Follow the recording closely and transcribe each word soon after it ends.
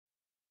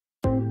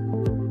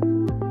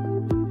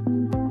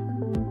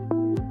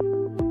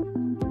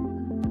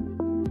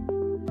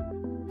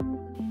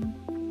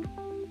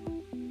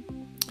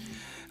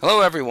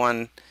Hello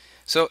everyone.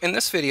 So in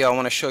this video I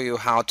want to show you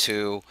how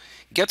to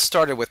get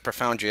started with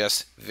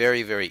Profound.js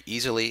very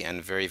easily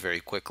and very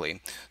quickly.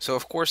 So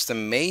of course the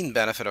main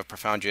benefit of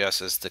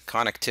Profound.js is the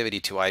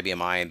connectivity to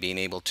IBMI and being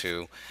able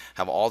to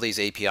have all these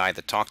API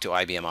that talk to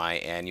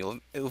IBMI, and you'll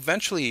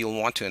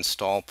want to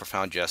install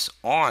Profound.js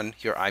on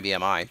your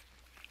IBMI.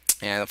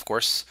 And of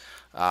course,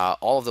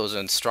 all of those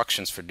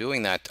instructions for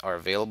doing that are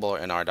available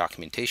in our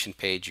documentation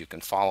page. You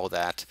can follow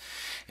that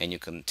and you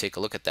can take a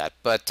look at that.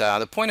 But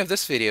the point of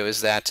this video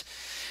is that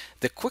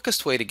the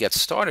quickest way to get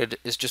started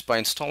is just by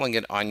installing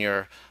it on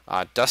your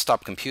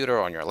desktop computer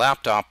or on your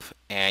laptop,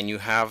 and you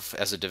have,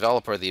 as a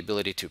developer, the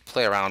ability to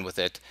play around with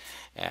it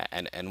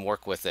and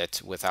work with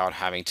it without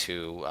having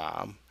to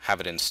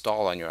have it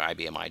installed on your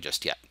IBMI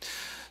just yet.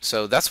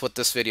 So that's what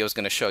this video is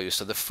going to show you.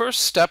 So the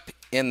first step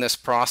in this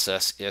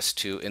process is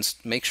to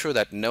make sure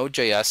that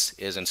Node.js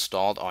is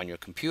installed on your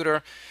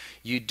computer.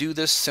 You do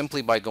this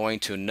simply by going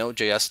to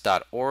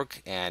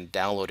nodejs.org and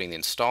downloading the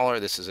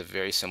installer. This is a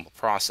very simple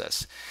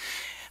process.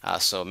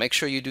 So make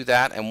sure you do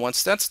that, and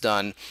once that's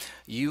done,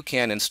 you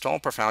can install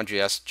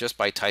Profound.js just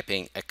by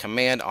typing a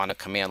command on a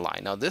command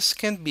line. Now this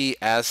can be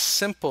as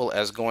simple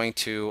as going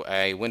to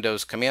a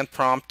Windows command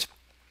prompt.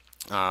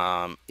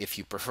 If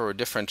you prefer a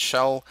different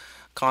shell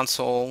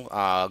console,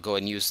 go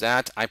and use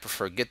that. I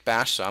prefer Git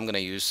Bash, so I'm going to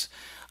use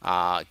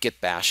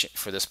Git Bash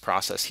for this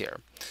process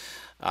here.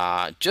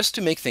 Just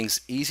to make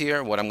things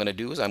easier, what I'm going to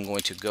do is I'm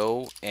going to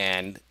go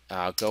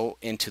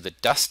into the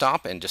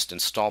desktop and just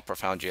install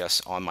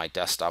Profound.js on my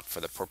desktop for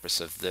the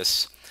purpose of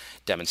this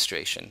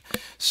demonstration.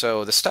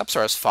 So the steps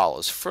are as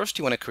follows. First,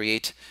 you want to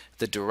create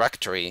the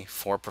directory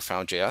for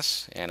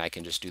Profound.js, and I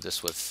can just do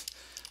this with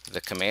the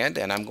command,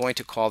 and I'm going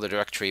to call the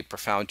directory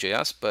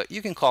Profound.js, but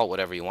you can call it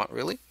whatever you want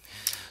really.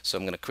 So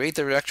I'm going to create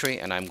the directory,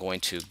 and I'm going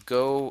to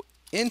go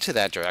into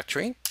that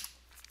directory,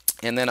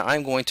 and then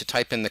I'm going to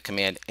type in the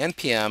command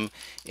npm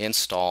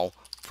install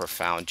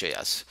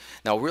Profound.js.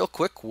 Now real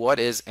quick, what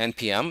is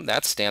npm?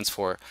 That stands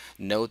for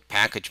Node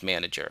Package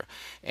Manager,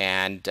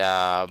 and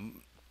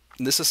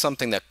this is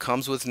something that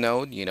comes with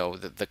Node. You know,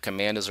 the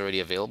command is already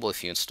available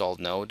if you installed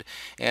Node,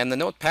 and the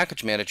Node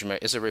Package Manager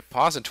is a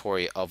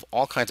repository of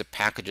all kinds of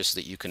packages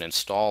that you can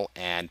install,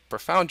 and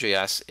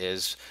Profound.js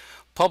is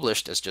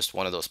published as just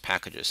one of those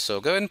packages.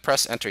 So go ahead and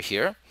press enter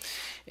here,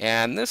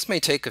 and this may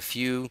take a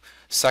few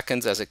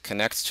seconds as it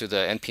connects to the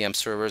npm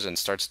servers and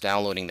starts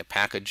downloading the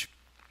package.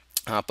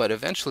 But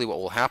eventually what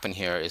will happen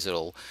here is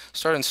it'll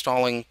start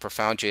installing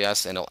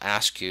Profound.js, and it'll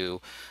ask you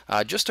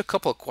just a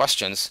couple of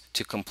questions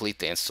to complete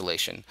the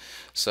installation.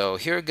 So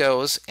here it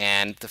goes,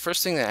 and the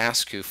first thing it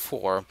asks you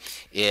for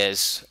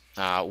is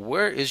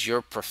where is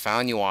your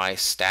Profound UI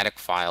static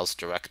files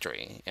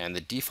directory? And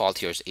the default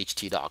here is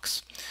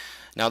htdocs.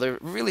 Now there are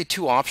really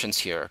two options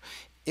here.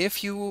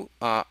 If you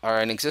are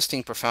an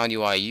existing Profound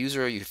UI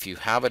user, if you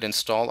have it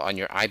installed on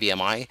your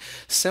IBMI,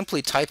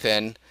 simply type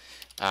in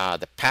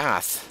the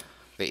path,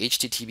 the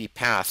HTTP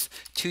path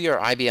to your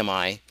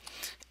IBMI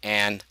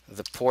and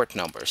the port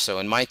number. So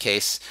in my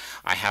case,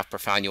 I have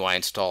Profound UI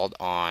installed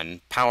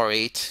on Power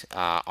 8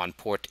 on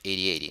port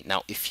 8080.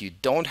 Now if you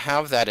don't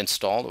have that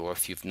installed, or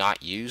if you've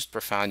not used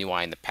Profound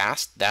UI in the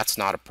past, that's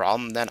not a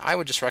problem. Then I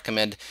would just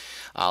recommend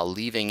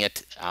leaving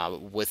it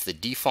with the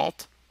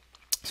default.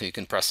 So you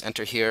can press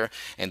enter here,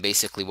 and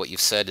basically what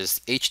you've said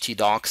is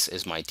htdocs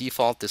is my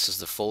default. This is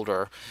the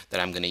folder that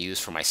I'm going to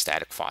use for my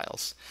static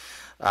files.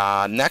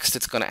 Next,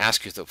 it's going to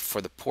ask you for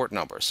the port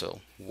number. So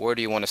where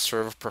do you want to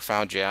serve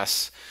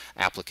Profound.js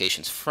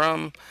applications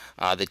from?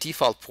 The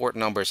default port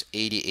number is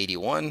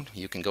 8081.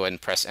 You can go ahead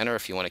and press enter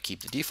if you want to keep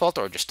the default,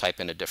 or just type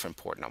in a different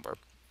port number.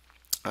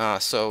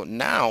 So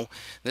now,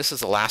 this is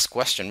the last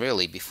question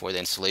really before the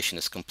installation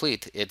is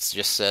complete. It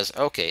just says,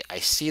 okay, I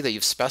see that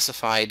you've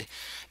specified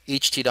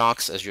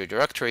htdocs as your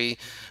directory,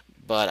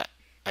 but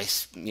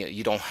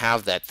you don't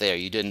have that there.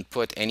 You didn't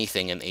put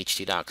anything in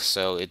htdocs.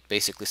 So it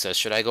basically says,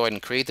 should I go ahead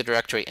and create the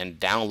directory and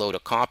download a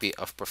copy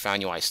of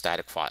Profound UI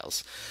static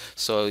files?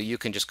 So you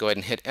can just go ahead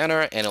and hit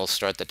enter, and it'll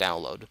start the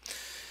download.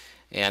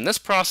 And this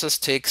process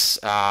takes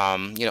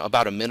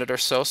about a minute or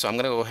so. So I'm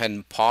going to go ahead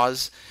and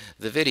pause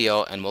the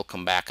video, and we'll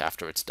come back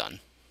after it's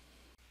done.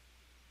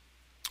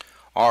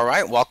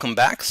 Alright, welcome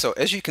back. So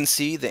as you can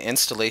see, the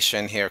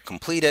installation here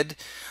completed.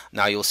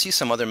 Now you'll see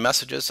some other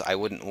messages. I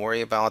wouldn't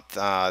worry about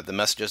the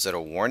messages that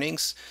are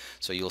warnings.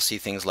 So you'll see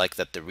things like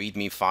that the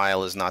README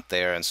file is not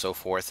there and so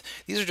forth.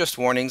 These are just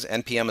warnings.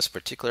 NPM is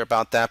particular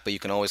about that, but you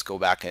can always go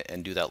back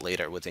and do that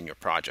later within your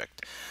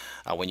project.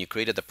 When you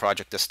created the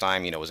project this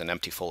time, it was an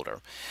empty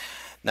folder.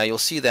 Now you'll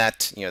see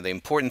that the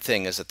important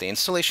thing is that the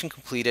installation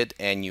completed,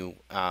 and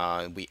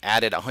we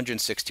added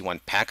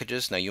 161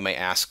 packages. Now you may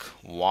ask,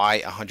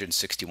 why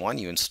 161?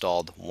 You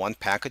installed one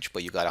package,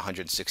 but you got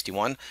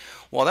 161.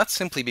 Well, that's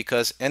simply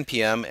because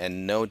NPM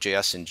and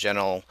Node.js in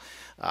general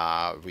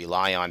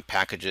rely on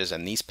packages,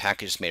 and these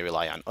packages may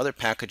rely on other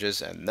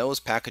packages, and those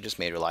packages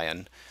may rely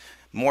on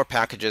more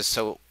packages.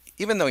 So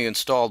even though you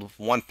installed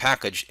one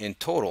package, in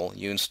total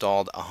you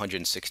installed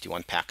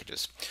 161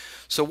 packages.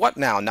 So what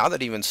now? Now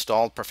that you've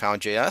installed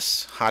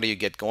Profound.js, how do you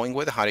get going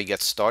with it? How do you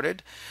get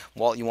started?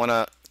 Well, you want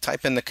to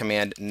type in the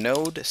command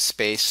node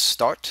space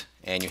start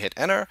and you hit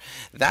enter.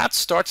 That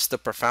starts the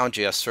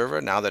Profound.js server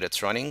now that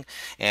it's running,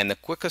 and the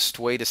quickest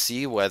way to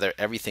see whether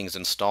everything's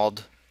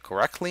installed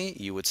correctly,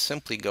 you would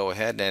simply go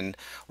ahead and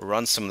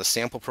run some of the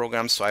sample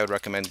programs. So I would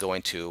recommend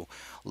going to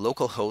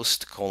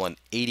localhost colon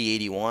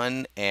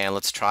 8081, and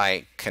let's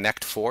try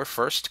Connect4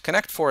 first.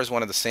 Connect4 is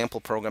one of the sample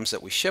programs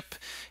that we ship.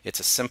 It's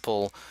a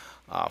simple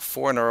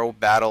 4-in-a-row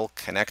battle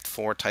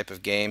Connect4 type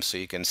of game, so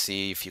you can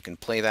see if you can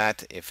play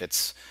that, if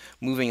it's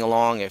moving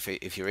along,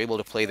 if you're able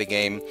to play the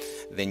game,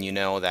 then you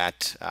know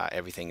that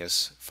everything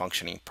is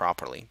functioning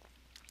properly.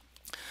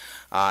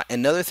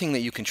 Another thing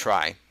that you can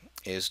try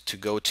is to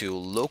go to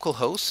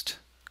localhost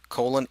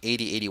colon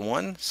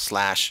 8081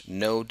 slash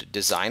node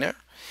designer,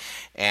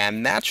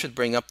 and that should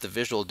bring up the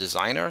visual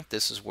designer.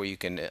 This is where you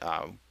can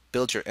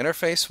build your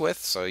interface with,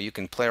 so you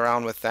can play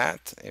around with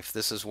that. If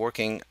this is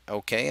working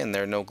okay and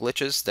there are no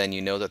glitches, then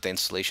you know that the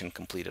installation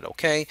completed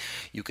okay.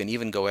 You can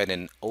even go ahead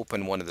and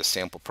open one of the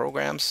sample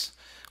programs,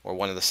 or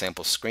one of the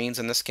sample screens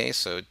in this case.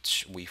 So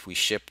we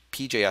ship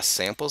PJS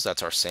samples,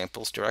 that's our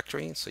samples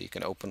directory. So you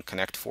can open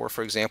Connect4,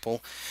 for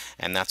example,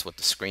 and that's what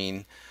the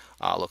screen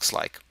looks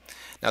like.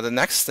 Now the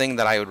next thing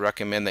that I would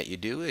recommend that you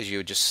do is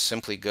you just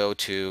simply go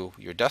to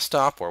your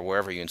desktop or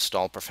wherever you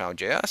install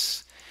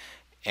Profound.js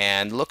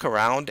and look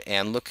around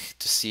and look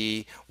to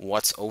see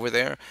what's over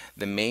there.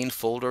 The main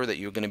folder that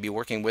you're going to be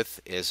working with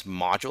is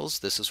modules.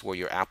 This is where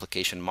your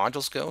application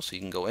modules go, so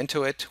you can go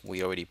into it.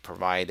 We already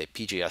provide a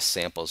PJS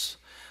samples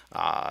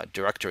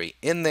directory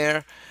in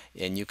there,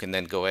 and you can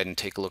then go ahead and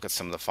take a look at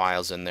some of the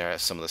files in there,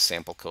 some of the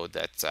sample code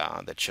that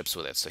that ships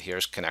with it. So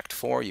here's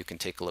Connect4. You can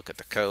take a look at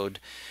the code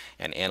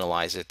and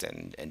analyze it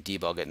and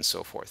debug it and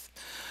so forth.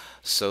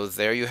 So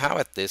there you have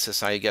it. This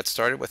is how you get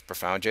started with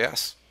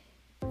Profound.js.